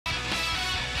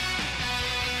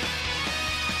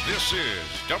This is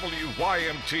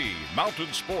WYMT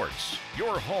Mountain Sports,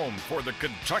 your home for the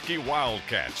Kentucky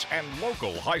Wildcats and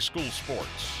local high school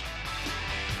sports.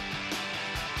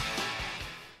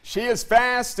 She is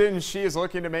fast, and she is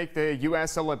looking to make the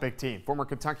U.S. Olympic team. Former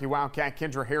Kentucky Wildcat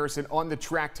Kendra Harrison on the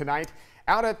track tonight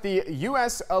out at the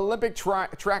U.S. Olympic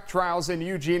track trials in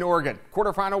Eugene, Oregon.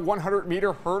 Quarterfinal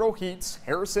 100-meter hurdle heats.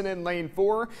 Harrison in lane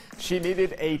 4. She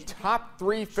needed a top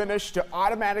 3 finish to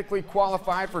automatically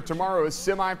qualify for tomorrow's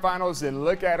semifinals, and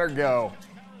look at her go.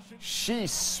 She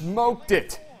smoked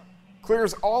it.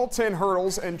 Clears all 10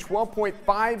 hurdles in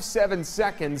 12.57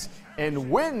 seconds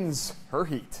and wins her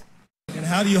heat. And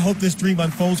how do you hope this dream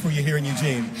unfolds for you here in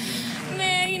Eugene?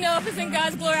 Man, you know, if it's in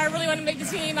God's glory, I really want to make the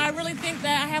team. I really think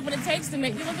that I have what it takes to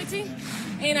make the Olympic team,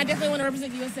 and I definitely want to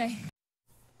represent USA.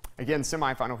 Again,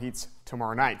 semifinal heats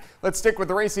tomorrow night. Let's stick with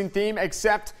the racing theme,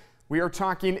 except we are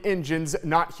talking engines,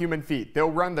 not human feet.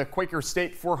 They'll run the Quaker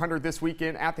State 400 this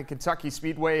weekend at the Kentucky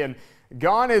Speedway, and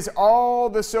gone is all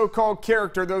the so-called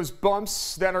character, those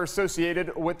bumps that are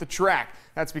associated with the track.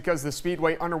 That's because the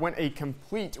Speedway underwent a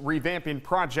complete revamping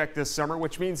project this summer,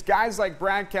 which means guys like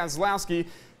Brad Keselowski,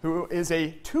 who is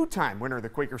a 2-time winner of the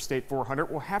Quaker State 400,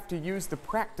 will have to use the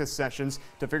practice sessions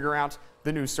to figure out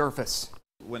the new surface.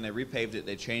 When they repaved it,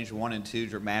 they changed 1 and 2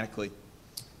 dramatically.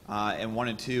 And 1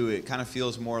 and 2, it kind of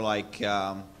feels more like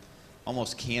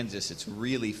almost Kansas. It's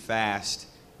really fast.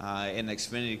 In the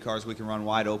Xfinity cars, we can run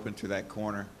wide open through that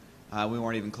corner. We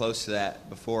weren't even close to that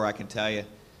before, I can tell you.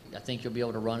 I think you'll be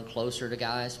able to run closer to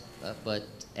guys, but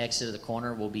exit of the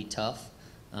corner will be tough.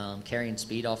 Carrying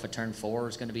speed off of turn 4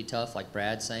 is going to be tough, like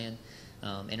Brad's saying.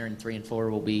 Entering 3 and 4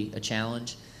 will be a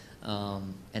challenge,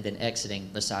 and then exiting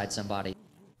beside somebody.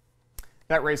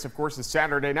 That race, of course, is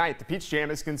Saturday night. The Peach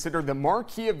Jam is considered the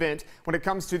marquee event when it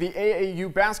comes to the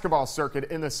AAU basketball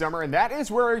circuit in the summer, and that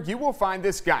is where you will find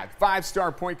this guy,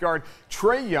 5-star point guard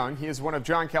Trae Young. He is one of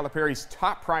John Calipari's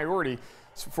top priority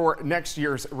for next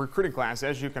year's recruiting class.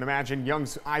 As you can imagine,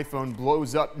 Young's iPhone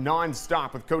blows up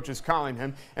nonstop with coaches calling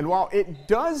him, and while it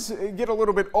does get a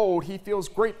little bit old, he feels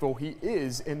grateful he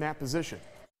is in that position.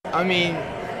 I mean,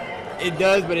 it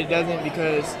does, but it doesn't,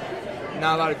 because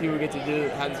not a lot of people get to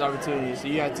have this opportunity. So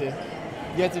you have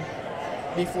to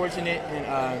be fortunate,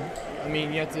 and I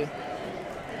mean, you have to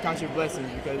count your blessings,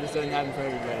 because this doesn't happen for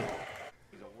everybody.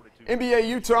 NBA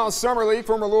Utah Summer League,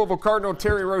 former Louisville Cardinal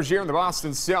Terry Rozier and the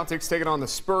Boston Celtics taking on the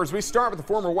Spurs. We start with the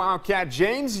former Wildcat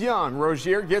James Young.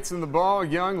 Rozier gets in the ball.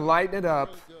 Young lighting it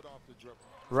up,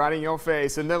 right in your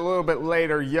face. And then a little bit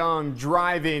later, Young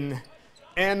driving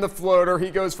and the floater.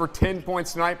 He goes for 10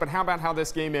 points tonight. But how about how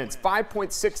this game ends?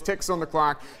 5.6 ticks on the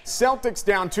clock. Celtics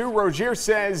down 2. Rozier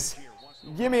says,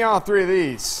 "Give me all 3 of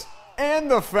these." And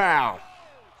the foul.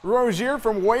 Rozier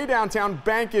from way downtown,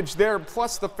 bankage there,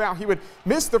 plus the foul. He would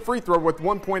miss the free throw with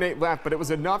 1.8 left, but it was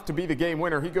enough to be the game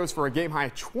winner. He goes for a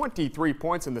game-high 23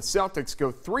 points, and the Celtics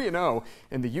go 3-0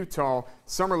 in the Utah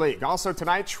Summer League. Also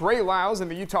tonight, Trey Lyles and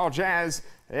the Utah Jazz,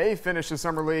 they finish the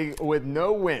Summer League with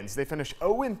no wins. They finished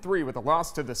 0-3 with a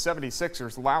loss to the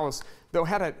 76ers. Lyles, though,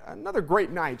 had another great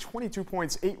night, 22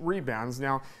 points, 8 rebounds.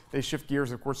 Now they shift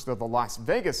gears, of course, to the Las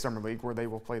Vegas Summer League, where they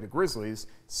will play the Grizzlies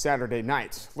Saturday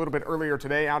night. A little bit earlier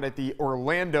today, out at the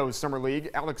Orlando Summer League,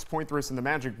 Alex Poythress and the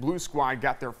Magic Blue Squad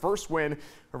got their first win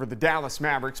over the Dallas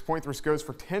Mavericks. Poythress goes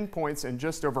for 10 points in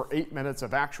just over 8 minutes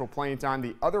of actual playing time.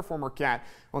 The other former Cat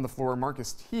on the floor,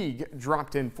 Marcus Teague,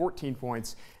 dropped in 14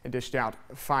 points and dished out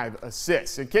 5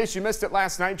 assists. In case you missed it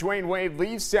last night, Dwayne Wade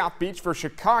leaves South Beach for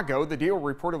Chicago. The deal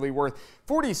reportedly worth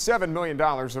 $47 million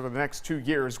over the next 2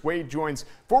 years. Wade joins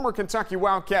former Kentucky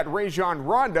Wildcat Rajon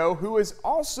Rondo, who is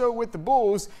also with the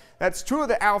Bulls. That's 2 of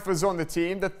the alphas on the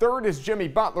team. The third is Jimmy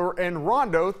Butler, and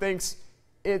Rondo thinks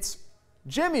it's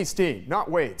Jimmy's team,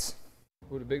 not Wade's.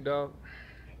 Who the big dog?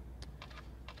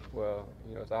 Well,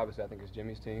 you know, it's obviously I think it's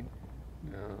Jimmy's team.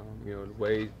 You know,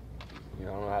 Wade, you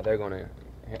know, I don't know how they're going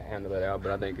to handle it out,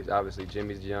 but I think it's obviously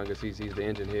Jimmy's the youngest. He's the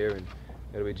engine here, and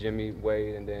it'll be Jimmy,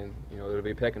 Wade, and then, you know, it'll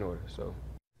be pecking order. So.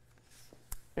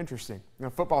 Interesting. Now,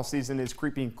 football season is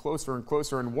creeping closer and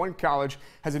closer, and one college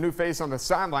has a new face on the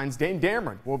sidelines. Dane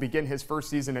Damron will begin his first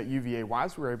season at UVA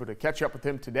Wise. We were able to catch up with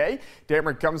him today.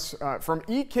 Damron comes from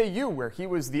EKU, where he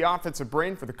was the offensive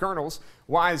brain for the Colonels.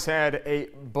 Wise had a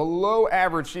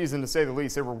below-average season, to say the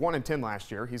least. They were 1-10 last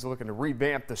year. He's looking to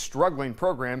revamp the struggling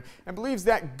program and believes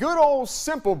that good old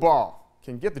simple ball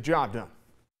can get the job done.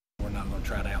 We're not going to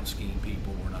try to out-scheme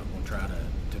people. We're not going to try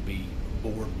to be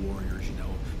board warriors, you know,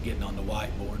 getting on the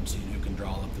whiteboard and seeing who can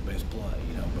draw up the best play,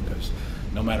 you know, because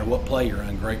no matter what play you're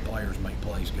in, great players make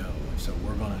plays go. And so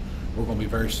we're gonna be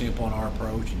very simple in our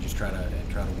approach and just try to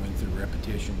win through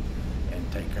repetition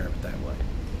and take care of it that way.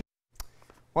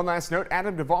 One last note,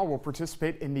 Adam Duvall will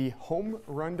participate in the Home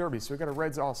Run Derby. So we've got a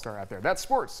Reds All-Star out there. That's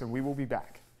sports, and we will be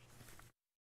back.